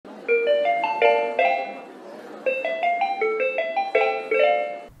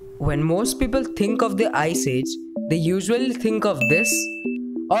When most people think of the Ice Age, they usually think of this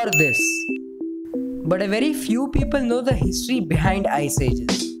or this. But a very few people know the history behind Ice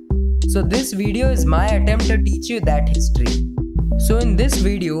Ages. So this video is my attempt to teach you that history. So in this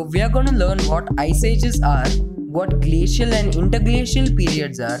video, we are going to learn what Ice Ages are, what glacial and interglacial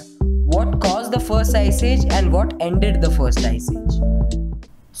periods are, what caused the first Ice Age and what ended the first Ice Age.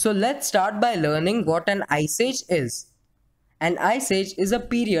 So let's start by learning what an Ice Age is. An Ice Age is a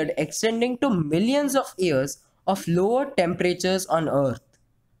period extending to millions of years of lower temperatures on Earth.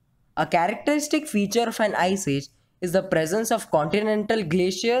 A characteristic feature of an Ice Age is the presence of continental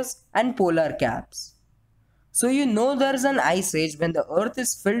glaciers and polar caps. So you know there is an Ice Age when the Earth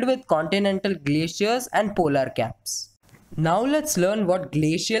is filled with continental glaciers and polar caps. Now let's learn what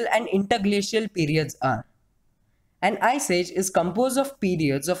glacial and interglacial periods are. An Ice Age is composed of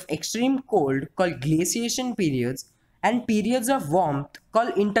periods of extreme cold called glaciation periods and periods of warmth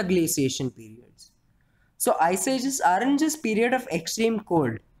called interglaciation periods. So Ice Ages aren't just periods of extreme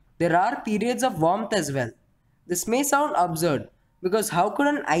cold, there are periods of warmth as well. This may sound absurd because how could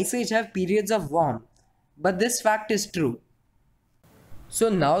an Ice Age have periods of warmth? But this fact is true. So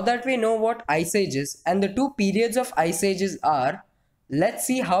now that we know what Ice Ages and the two periods of Ice Ages are, let's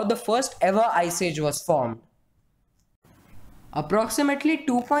see how the first ever Ice Age was formed. Approximately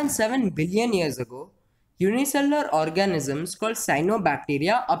 2.7 billion years ago, unicellular organisms called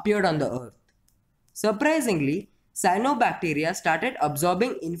cyanobacteria appeared on the Earth. Surprisingly, cyanobacteria started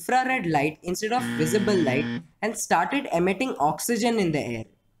absorbing infrared light instead of visible light and started emitting oxygen in the air.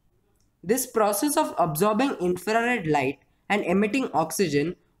 This process of absorbing infrared light and emitting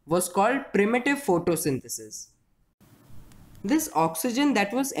oxygen was called primitive photosynthesis. This oxygen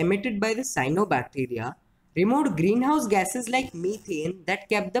that was emitted by the cyanobacteria removed greenhouse gases like methane that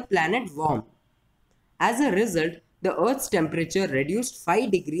kept the planet warm. As a result, the Earth's temperature reduced 5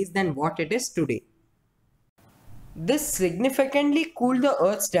 degrees than what it is today. This significantly cooled the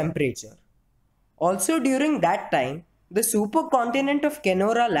Earth's temperature. Also during that time, the supercontinent of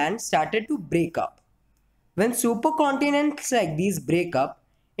Kenora land started to break up. When supercontinents like these break up,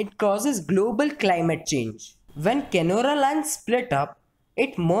 it causes global climate change. When Kenora land split up,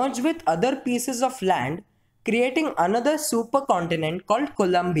 it merged with other pieces of land, creating another supercontinent called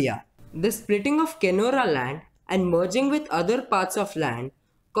Columbia. The splitting of Kenora land and merging with other parts of land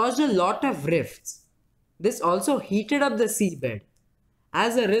caused a lot of rifts. This also heated up the seabed.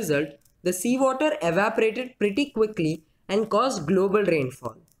 As a result, the seawater evaporated pretty quickly and caused global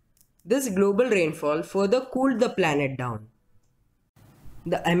rainfall. This global rainfall further cooled the planet down.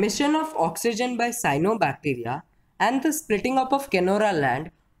 The emission of oxygen by cyanobacteria and the splitting up of Kenora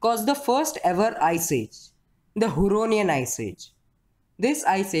land caused the first ever Ice Age, the Huronian Ice Age. This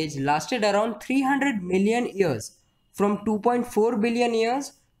Ice Age lasted around 300 million years, from 2.4 billion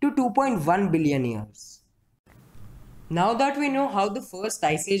years to 2.1 billion years. Now that we know how the first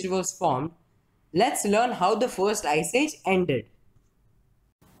Ice Age was formed, let's learn how the first Ice Age ended.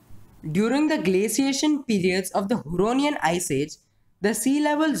 During the glaciation periods of the Huronian Ice Age, the sea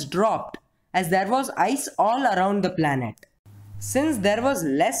levels dropped as there was ice all around the planet. Since there was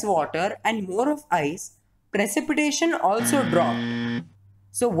less water and more of ice, precipitation also dropped.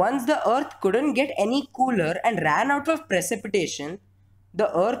 So once the Earth couldn't get any cooler and ran out of precipitation,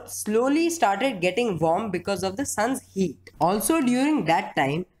 the Earth slowly started getting warm because of the sun's heat. Also during that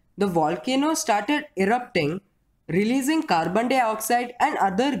time, the volcanoes started erupting, releasing carbon dioxide and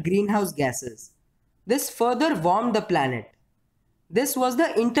other greenhouse gases. This further warmed the planet. This was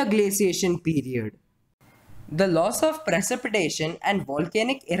the interglaciation period. The loss of precipitation and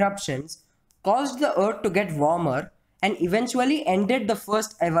volcanic eruptions caused the Earth to get warmer and eventually ended the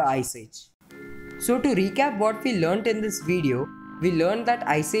first ever Ice Age. So to recap what we learnt in this video, we learned that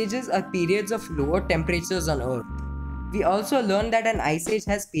Ice Ages are periods of lower temperatures on Earth. We also learned that an Ice Age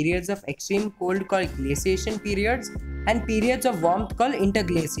has periods of extreme cold called glaciation periods and periods of warmth called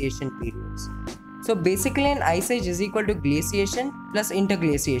interglaciation periods. So basically an Ice Age is equal to glaciation plus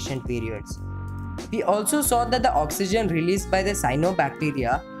interglaciation periods. We also saw that the oxygen released by the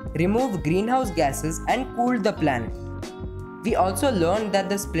cyanobacteria removed greenhouse gases and cooled the planet. We also learned that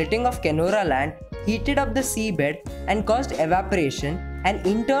the splitting of Kenora land heated up the seabed and caused evaporation and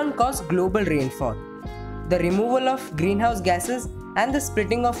in turn caused global rainfall. The removal of greenhouse gases and the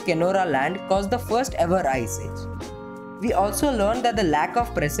splitting of Kenora land caused the first ever Ice Age. We also learned that the lack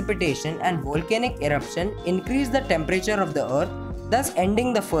of precipitation and volcanic eruption increased the temperature of the Earth, thus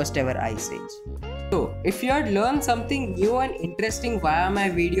ending the first ever Ice Age. So, if you had learned something new and interesting via my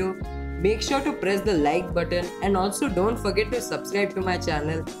video, make sure to press the like button and also don't forget to subscribe to my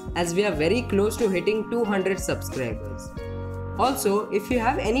channel as we are very close to hitting 200 subscribers. Also, if you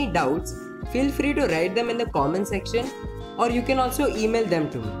have any doubts, feel free to write them in the comment section or you can also email them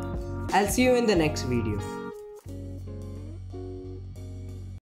to me. I'll see you in the next video.